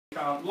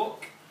can't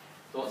look.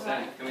 What's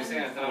that? Can we see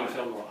anything on it?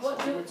 What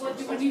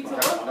do we need to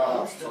look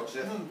for? Touch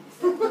it.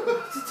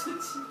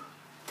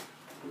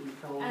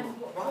 And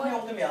Why are you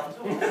holding me hands?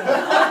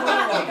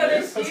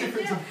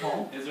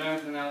 Is there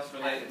anything else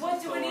related to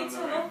what do we the need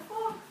to look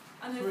for?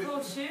 And the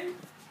full shoe?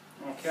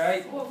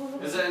 Okay.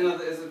 Is it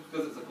another, is it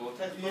because it's a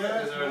Gore-Tex?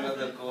 Yeah. Is there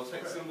another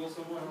Gore-Tex symbol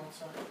somewhere?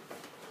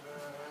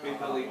 We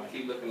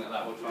keep looking at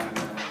that, we'll try and...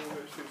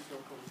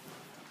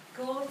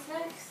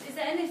 Gore-Tex? Is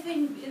there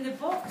anything in the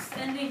box,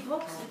 any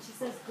box which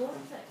says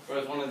Gore-Tex?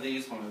 Whereas one of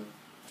these ones...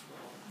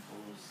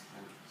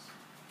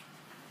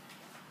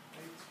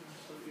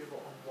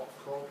 What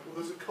code? Well,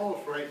 there's a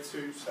code for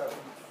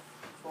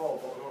 8274,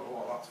 but I don't know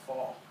what that's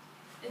for.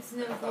 It's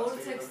no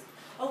Gore-Tex.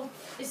 Oh,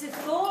 is it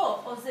 4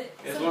 or is it...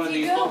 It's so one of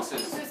these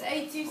boxes. So it's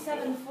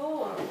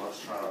 8274.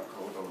 Let's try that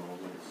code on all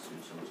these.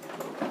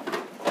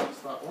 What's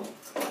that one?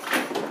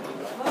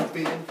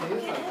 BNP,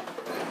 is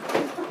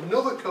it?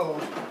 Another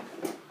code.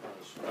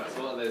 Right,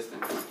 so what are those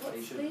things?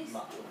 What's this?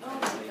 Oh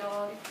my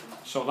god.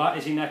 So that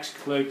is your next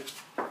clue.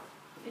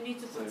 You need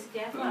to put Put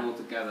them together. all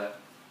together.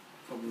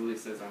 Probably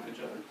says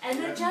energize.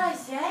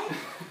 Energize, yeah?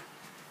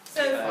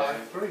 So,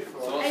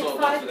 534. So what sort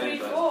of box do they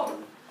 8534.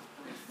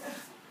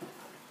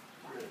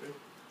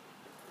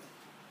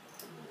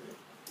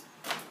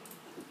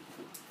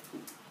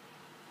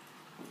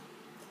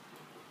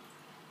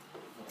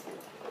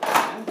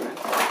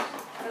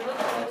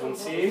 Don't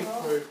see.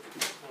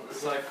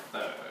 It's like...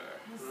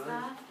 What's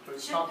that?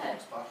 It's Sugar.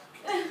 cardboard's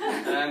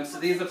back. so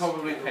these are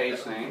probably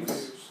page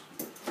names.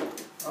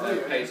 Oh,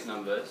 yeah. Page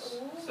numbers.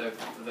 So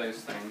for those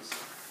things.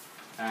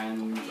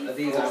 And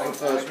These are the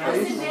first What's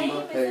the page, name,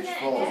 number, isn't page it?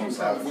 4. Again? That's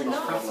What's the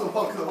not number?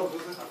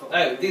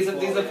 oh, these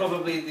are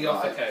probably the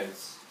offer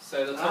codes.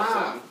 So the top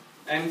Ah.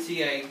 one,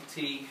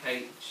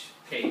 MTATHP,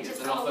 is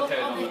Just an have a offer look code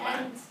on on the the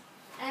back. end.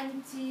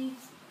 Empty.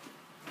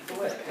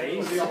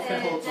 Page. The offer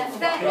code's on the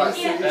back. Right,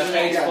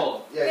 Page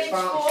 4. Yeah, it's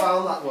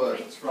found that word,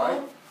 Page 4.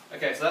 right?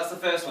 Okay, so that's the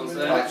first one. So the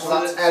Right, next so one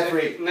that's is,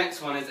 every- next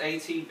one is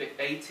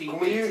ATBT. Can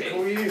we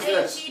use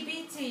this?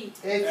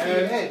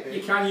 HEBT.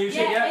 You can use it,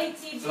 Yeah, yeah.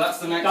 HEBT. So that's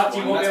the next That you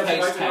one. won't be That's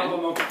able to page write 10.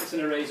 down one. It's an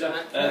eraser.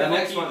 The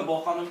next keep one. the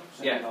book on them.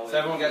 Yeah, so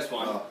everyone gets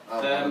one.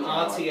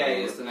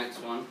 RTA is the next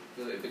one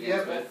that it begins Yeah,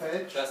 with. what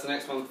page? That's the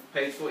next one,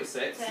 page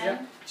 46.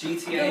 10. GTA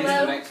is Below.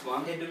 the next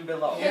one. Hidden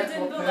below. Yeah.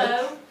 Hidden what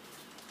below.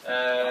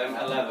 11.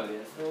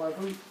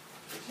 11.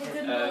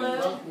 Hidden Um,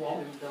 below.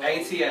 What?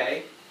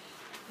 ATA.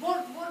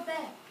 What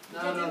there?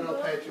 No,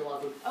 page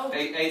 11. Oh,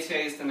 ATA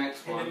is the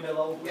next Hidden one.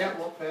 below. Yeah,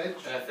 what page?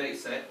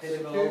 36.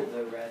 Hidden below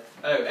the red.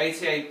 Oh,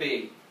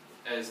 ATA-B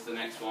is the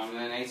next one, and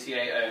then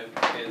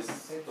ATA-O is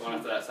the one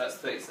after that, so that's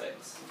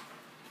 36.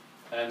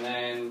 And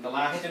then the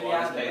last Hidden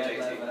one is behind the page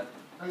red 18. leather.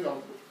 Hang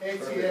on.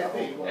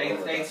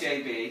 ATA.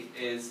 ATA-B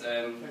is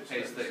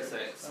page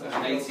 36, and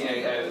then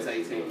ATA-O is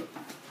 18.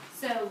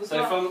 so we've So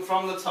got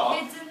from the top,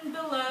 hidden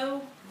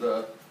below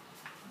The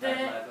the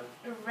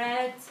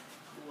red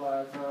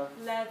leather.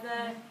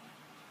 leather.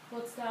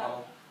 What's that?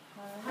 Oh.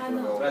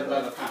 Panel. red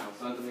leather panels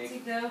underneath. To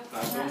go.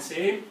 Don't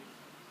see.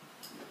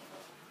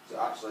 So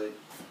actually,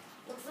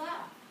 What's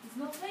that? There's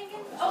nothing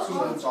in. something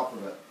on Oh, top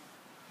of it.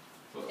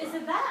 is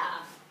it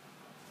that?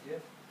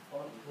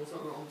 Was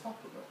that not on top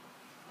of it?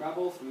 Grab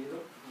all three of them.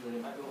 And then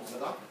it might be Was on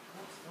it that?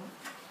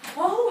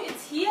 Oh,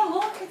 it's here.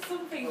 Look, it's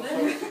something So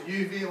there. it's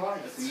UV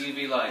light. It's the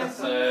UV light,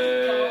 so...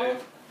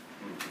 There's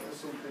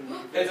something.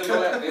 It's a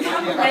bit, it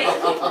might be Right.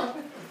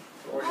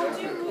 Oh, How yeah.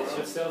 do you- It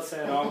should still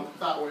say on.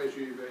 That way is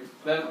UV.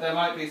 there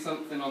might be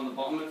something on the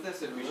bottom of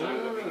this if we show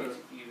that we use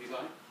UV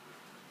light.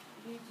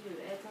 You do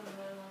it on the.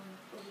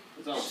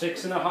 It's on.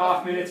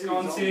 6.5 minutes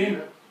gone,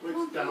 team.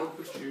 Well, it's down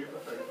for tube,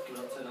 I think. Can I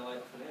turn the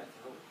light for there?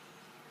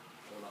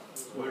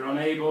 We're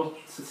unable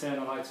to turn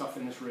the lights off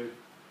in this room.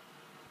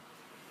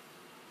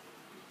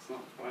 It's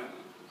not quite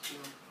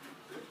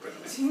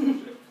that.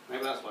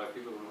 Maybe that's why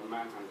people want to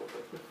manhandle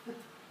it.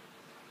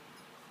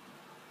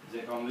 Is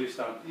it gone loose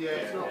down? Yeah,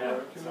 it's not Yeah.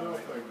 working. I don't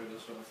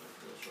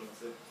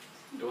think.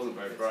 It wasn't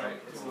very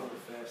bright. It's not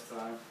the first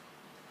time.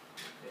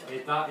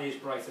 That is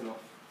bright enough.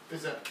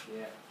 Is it?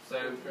 Yeah. So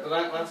the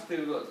last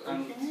two look, You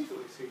can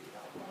easily see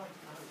that.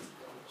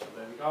 So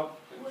there we go.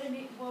 When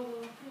it, well,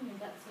 we're looking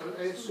at that.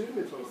 I assume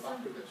it's on the back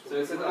of it. so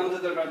is it under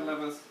the red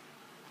levers?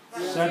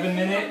 7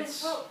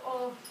 minutes. Come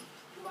on,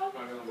 come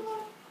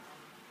on.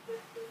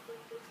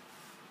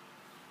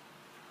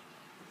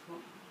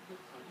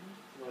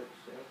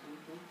 Is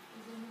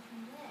there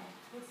nothing there?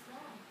 What's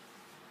that?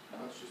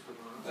 That's just a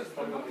bar. That's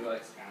probably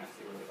like scan it,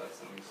 see whether like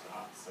something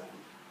starts.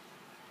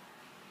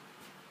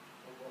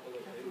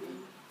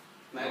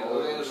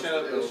 No, it'll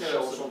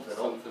show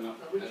something up.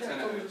 Have we Turn checked it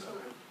on over. the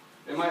time?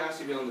 It might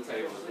actually be on the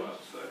table as well.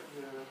 So,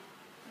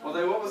 Yeah.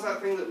 although what was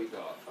that thing that we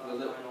got? The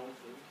little,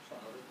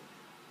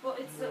 But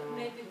it's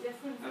maybe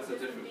different for that's a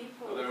different different.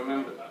 people. Oh, they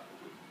remember that.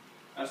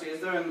 Actually,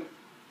 is there an?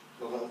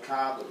 The little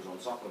card that was on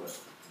top of it. Is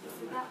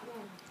it that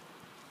one?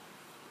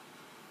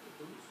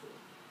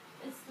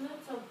 It's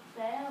not up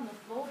there on the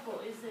floor,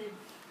 but is it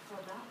for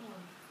that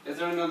one? Is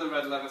there another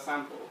red leather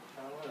sample?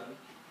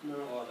 No,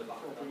 Or the back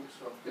I don't think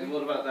so. And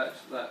what about that?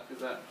 Is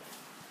that?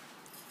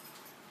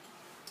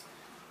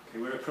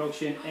 Okay, we're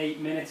approaching 8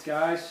 minutes,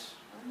 guys.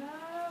 Oh no.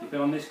 You've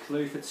been on this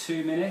clue for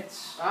 2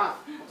 minutes. Ah.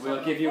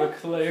 We'll give you a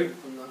clue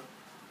From the-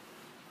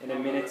 in a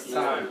minute's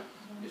time.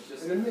 It's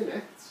just. In a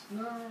minute?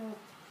 No.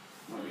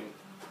 I mean,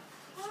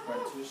 Spread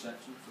to a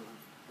section for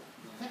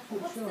Definitely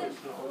What's sure the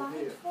it's not on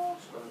here. light for?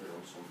 It's gotta be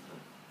on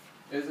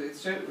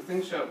something.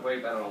 things show up way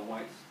better on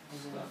white Yeah,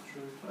 stuff.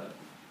 true. But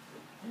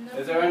No.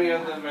 is there any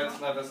other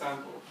red leather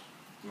samples?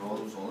 No,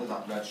 there was only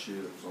that red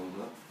shoe that was on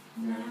there.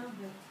 No.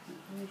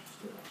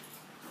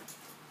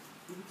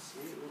 You can see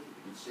it, wouldn't you?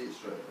 You can see it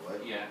straight away.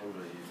 Yeah. Under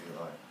the UV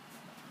light.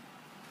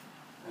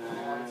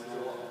 Light is a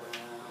lot of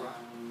crap.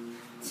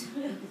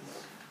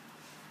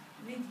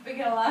 Needs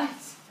bigger light.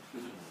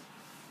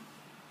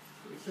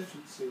 You said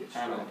you'd see it straight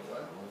Panel.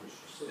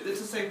 away. Did it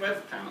just say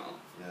red panel?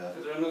 Yeah.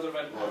 Is there another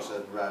red No, panel? it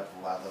said red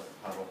leather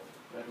panel.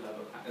 Red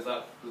leather panel. Is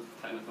that the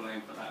technical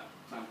name for that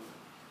sample?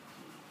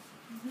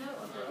 No I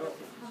other. don't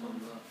think it's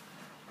on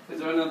there.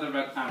 Is there another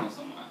red panel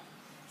somewhere?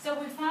 So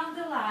we found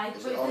the light,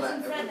 Is but it it on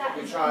doesn't that? say Have that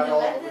we it's tried on the all-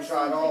 leather have we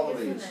tried all of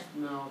something, these? isn't it?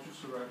 No,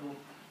 just a red one.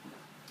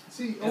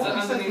 See, Is it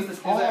underneath? Is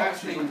it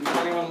actually? Has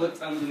anyone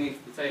looked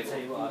underneath the table? Tell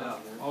you what, I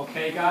don't know.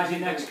 Okay, guys, your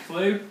next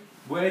clue.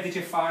 Where did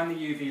you find the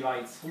UV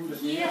light?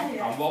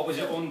 Yeah. And what was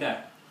it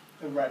under?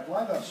 A red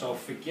leather. So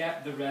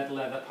forget the red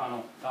leather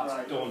panel. That's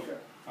Right, done. okay.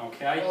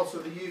 Okay. Also,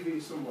 the UV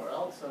is somewhere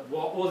else. So.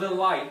 What other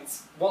light?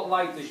 What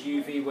light does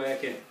UV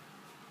work in?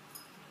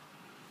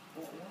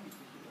 What light is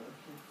it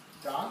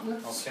working?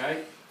 Darkness.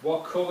 Okay.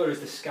 What colour is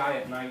the sky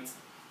at night?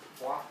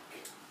 Black.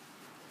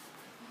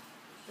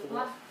 The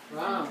black.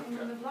 Ah, And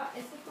okay. the black.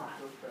 Is it black?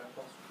 Okay,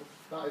 possible.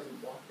 That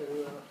isn't black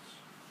anyway.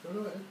 That's...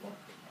 No, it is black.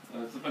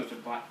 There's a bunch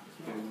of black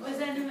things. Was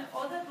there any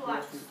other black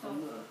Nothing stuff?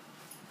 on there.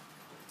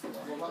 Well,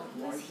 that's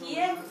white, Because no,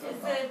 here isn't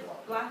is it? the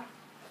black.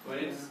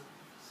 Wait.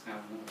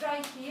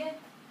 Right here.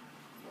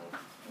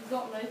 We've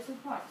got loads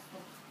of black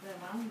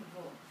stuff around the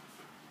book.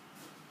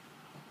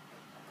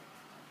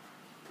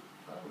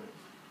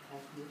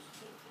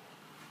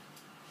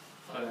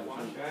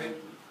 Okay.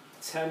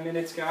 10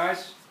 minutes,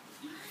 guys.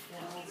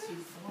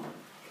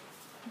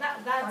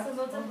 That's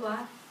another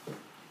black.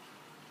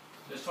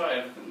 Just try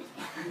everything.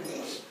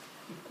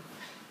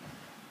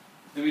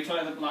 Did we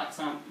try the black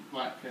suede sample?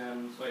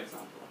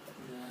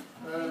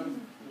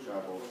 Try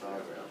both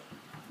sides around.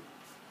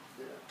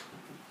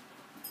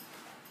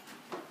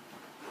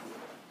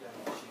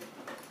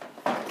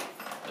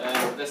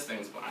 This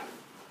thing's black.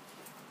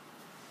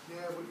 Yeah,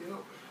 but you're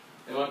not...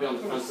 It won't be on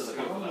the front of the See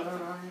cover on there, though.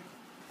 are you?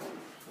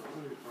 It's not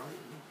really bright,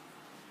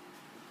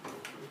 is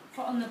it?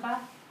 Put on the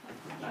back.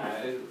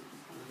 It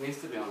needs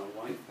to be on a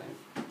white thing.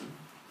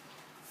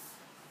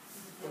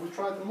 Have we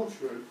tried the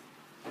mushroom?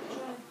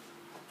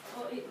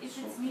 Well, if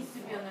it needs to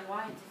be on the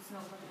white, it's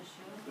not going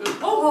to show.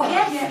 Oh,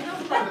 yes!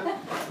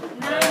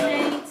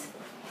 9, 8.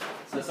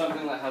 So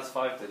something that has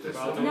 5 digits.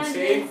 Well done. 9,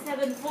 8,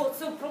 7, 4.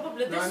 So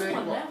probably this 9, 8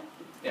 one, what? no?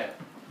 Yeah.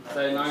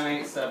 So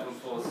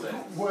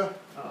 98746. Where?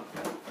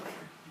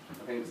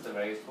 I think it's the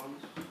raised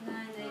ones. 9,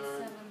 8, 7,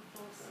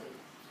 4, 6.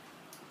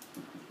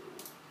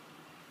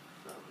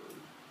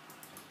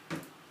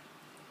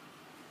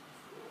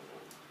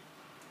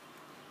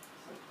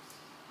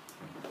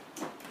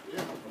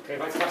 Okay,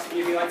 if I pass the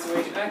UV light to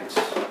Agent X.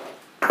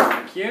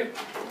 Thank you.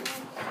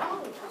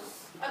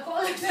 I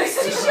got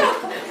electricity shock.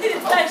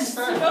 It's like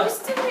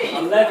supposed to be.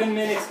 11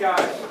 minutes, guys.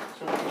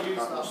 So we use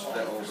That that must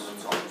fit over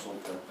the top or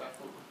something.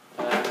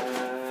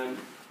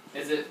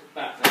 Is it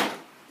back there?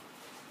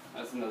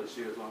 That's another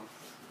shoe as well.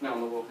 No,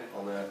 on the wall here.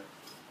 On there.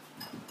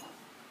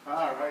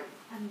 Ah, right.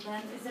 And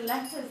then is the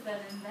letters then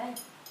in there?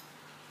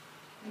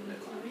 You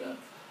need to read.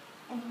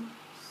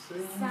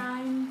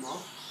 Signs,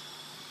 What?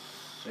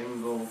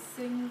 Single.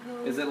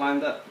 single, Is it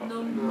lined up?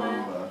 properly? number,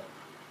 Number.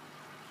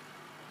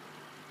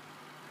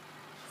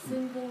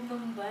 single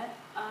number.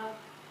 That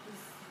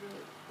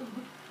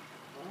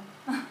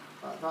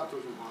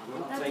doesn't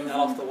line up. That Take that doesn't-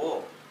 off the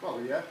wall.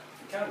 Well, yeah.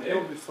 You can do.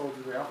 Nobody's told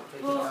you we have to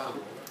take Well, it down.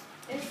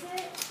 Is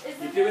it? Is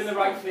You're it doing this the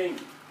right one? thing.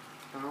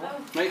 No?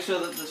 Oh, Make sure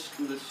that the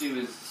shoe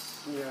is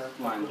Yeah.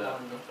 lined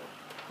up.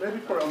 Maybe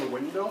put it on the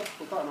window.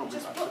 Would that not be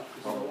Just better? put-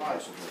 Is On it the white?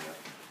 lights under there.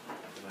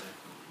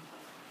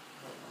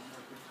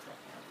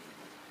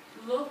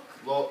 look.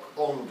 Look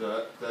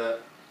under the,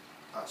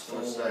 that's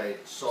going to say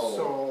sole.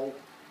 So,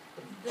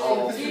 The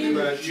Oh, juice-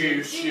 the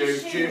juice shoe,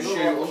 juice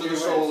shoe, under the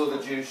sole of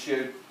the juice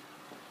shoe.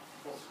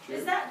 what's Is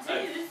due? that two,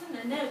 isn't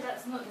it? No,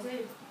 that's not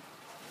two.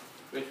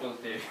 Which one's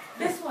do?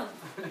 This one.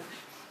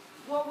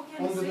 What we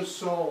can Under the see?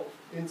 sole,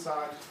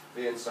 inside.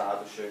 The inside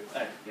of the shoe.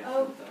 Oh, yeah.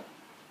 Oh.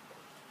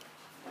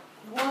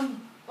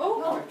 One.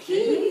 Oh, Oh, a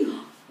key.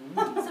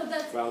 So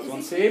that's Well done,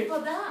 is it Steve. key for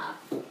that?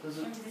 There's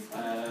Or is this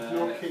one?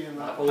 no key in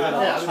that. hold Yeah, on.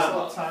 there's a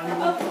little tiny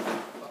one.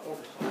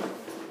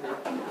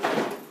 Oh,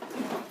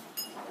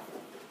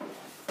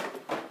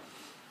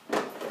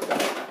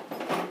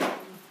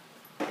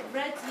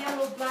 red,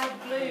 yellow, black,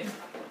 blue.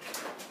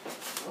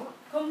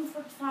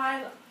 Comfort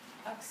file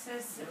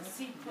access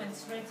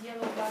sequence. Red,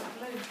 yellow, black,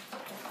 blue.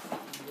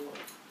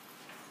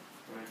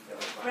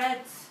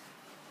 Red.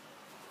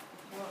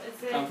 What is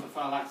Come for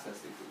file access.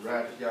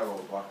 Red, yellow,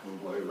 black and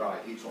blue. Right,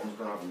 each one's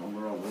going to have a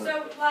number on it.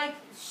 So, like,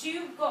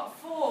 shoe got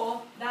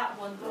 4, that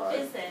one, but Right.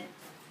 isn't.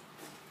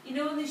 You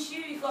know, on the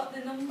shoe you got the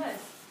numbers.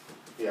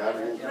 Yeah,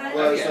 Red,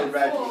 well, it's a yeah.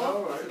 red. 4.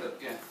 Oh, right.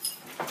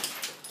 Yeah.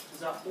 Is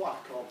that black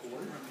or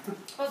blue?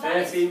 But that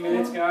is 13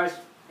 minutes, 4. guys.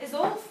 It's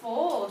all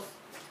 4s.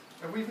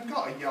 Have we even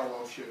got a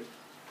yellow shoe?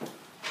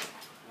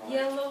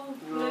 Yellow,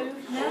 blue,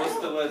 What's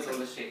the no. words on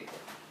the sheet?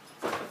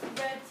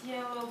 Red,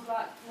 yellow,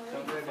 black,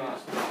 Don't blue. worry about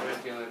it.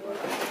 Red, yellow,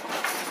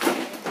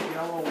 black.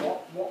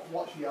 Yellow,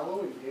 what's yellow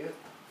in here?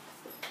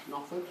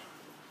 Nothing.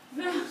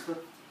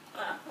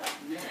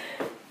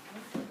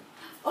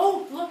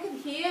 Oh, look in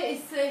here.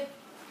 It's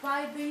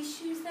by these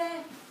shoes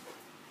there.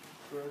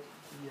 Red,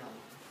 yellow.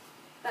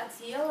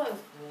 That's yellow.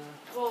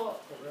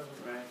 But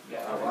Red,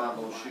 Yeah, yellow. around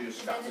those shoes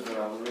scattered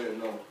around the room,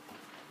 no.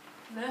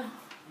 no.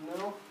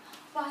 No.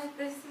 Why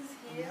this is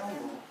here?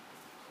 Yellow.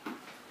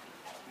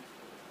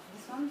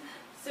 This one.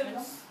 So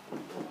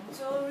it's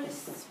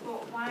tourists,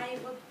 but why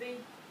would be?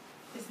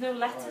 There's no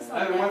letters Oh,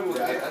 on there. one more.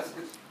 Yeah, that's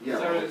good.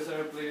 Yellow. Is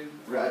there a blue?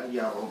 Red,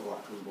 yellow,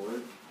 black and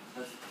blue.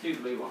 There's 2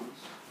 blue ones.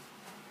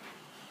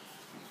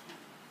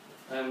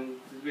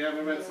 Did we have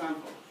a red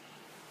sample?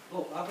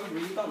 Oh, have a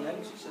read on them,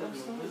 it says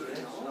numbers there.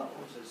 So that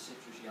one says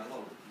citrus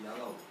yellow,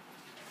 yellow.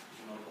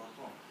 There's no black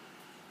one.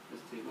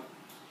 There's 2 black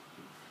ones.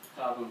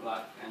 Carbon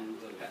black and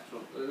the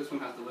petrol. This one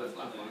has the word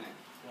black on it.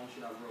 One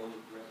should have roll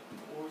of red.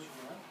 What's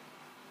red?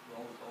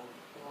 Roll of gold.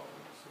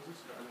 So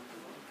this got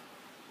anything on it?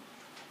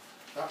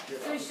 That bit,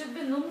 So it should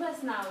be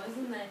numbers now,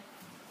 isn't it?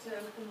 To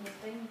open the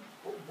thing.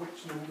 which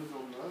number's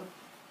on there?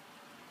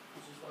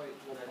 This is like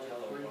Red,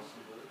 yellow, 1.3. black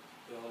and blue.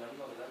 They all have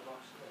got a red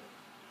box there.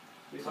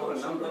 These have a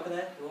number. Look at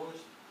that, they're all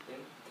just in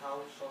cow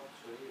socks,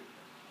 really.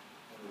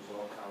 It was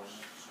all cows,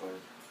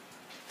 sorry.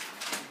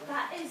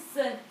 That is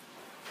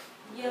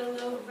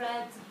yellow,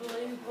 red,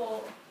 blue,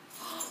 but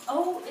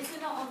oh, is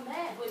it not on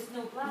there? But it's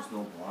no black. There's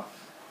no black.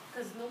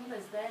 Because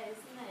numbers there,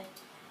 isn't it?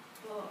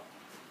 But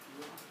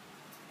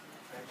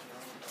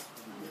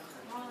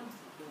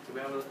Do we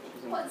have a look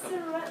at what's the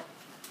red?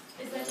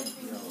 Is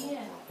anything here?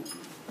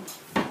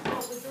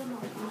 What was on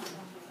that?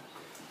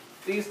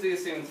 These do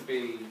seem to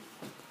be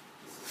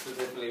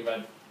specifically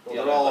red, Well,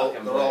 yellow, black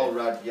and they're blue. all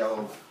red,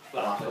 yellow,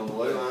 Black black and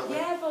blue, aren't they?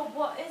 Yeah, but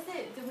what is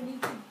it? Do we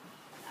need to?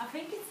 I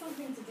think it's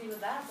something to do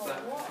with that. But So,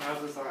 what? how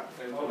does that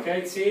go?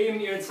 Okay, team,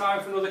 you're in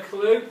time for another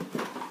clue.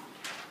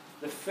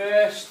 The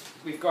first,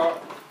 we've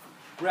got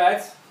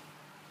red,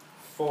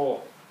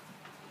 4.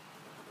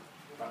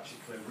 That's your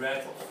clue.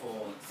 Red,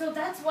 4. So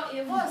that's what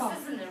it was,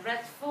 isn't it?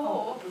 Red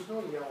 4. There's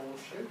no yellow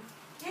shoe.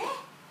 Yeah.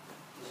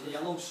 There's a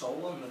yellow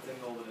sole on the thing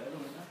over there,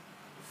 isn't there?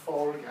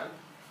 4 again.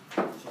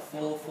 So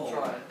 4, 4.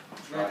 Try it.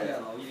 Red,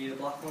 yellow, you need a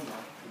black one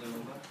now for the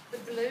number. The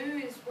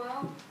blue as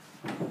well.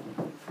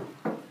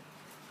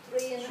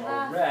 3 and a So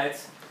half. red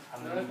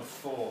and the number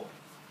 4.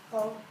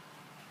 Oh.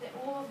 They're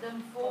all of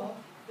them 4.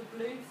 The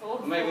blue 4.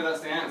 Well, maybe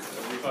that's the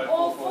answer. We vote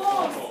All 4, 4,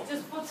 4, 4. 4s.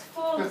 Just put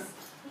 4s.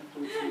 Do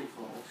 2 4s.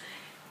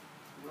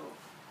 No.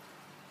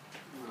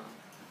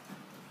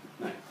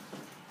 No.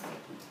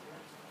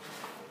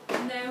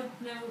 No.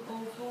 No,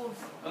 all 4s.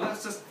 Well,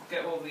 let's just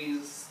get all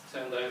these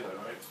turned over,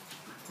 right?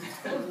 There's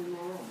no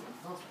wrong,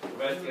 man. That's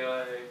Red,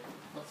 yellow.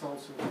 That's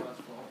also the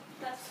last 4.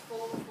 That's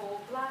 4, 4.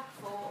 Black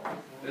 4.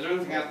 Is there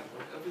anything else?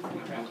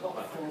 Everything around the What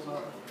black. 4's out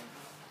of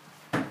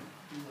it?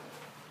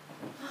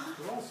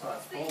 They're all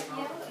size 4s,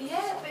 aren't they?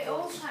 Yeah, but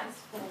all size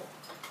 4.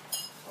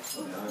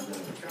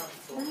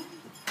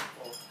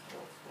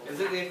 Is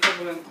it the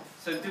equivalent?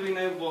 So do we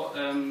know what?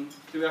 Do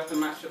we have to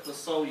match up the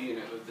sole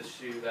unit with the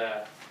shoe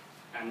there,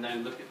 and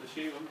then look at the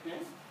shoe on here?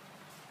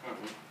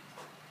 Can't we?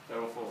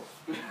 They're all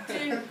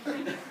 4s.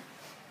 2.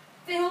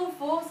 They're all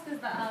 4s because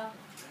that are.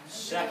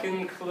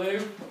 Second clue,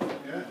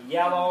 Yeah.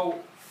 yellow,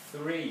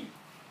 3.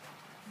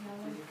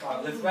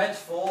 Right, if red's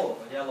 4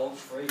 and yellow's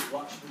 3,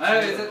 black's 2. Oh,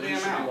 is it the blue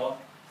should be amount?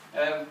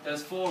 1.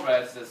 There's 4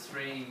 reds, there's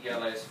 3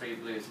 yellows, 3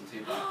 blues, and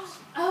 2 blacks.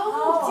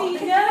 Oh, do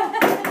you know?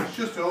 It's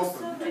just open.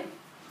 Sorry.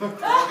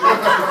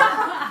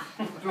 I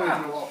don't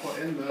even know what I put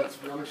in there, to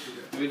be honest with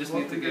you. Do we just What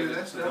need to do we give do it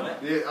next to then?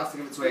 them? You have to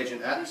give it to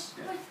Agent X.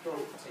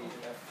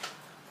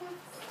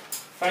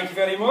 Thank you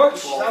very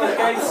much.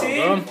 Okay,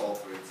 team. 4,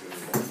 3, 2,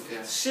 1.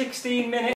 Yeah. 16 minutes.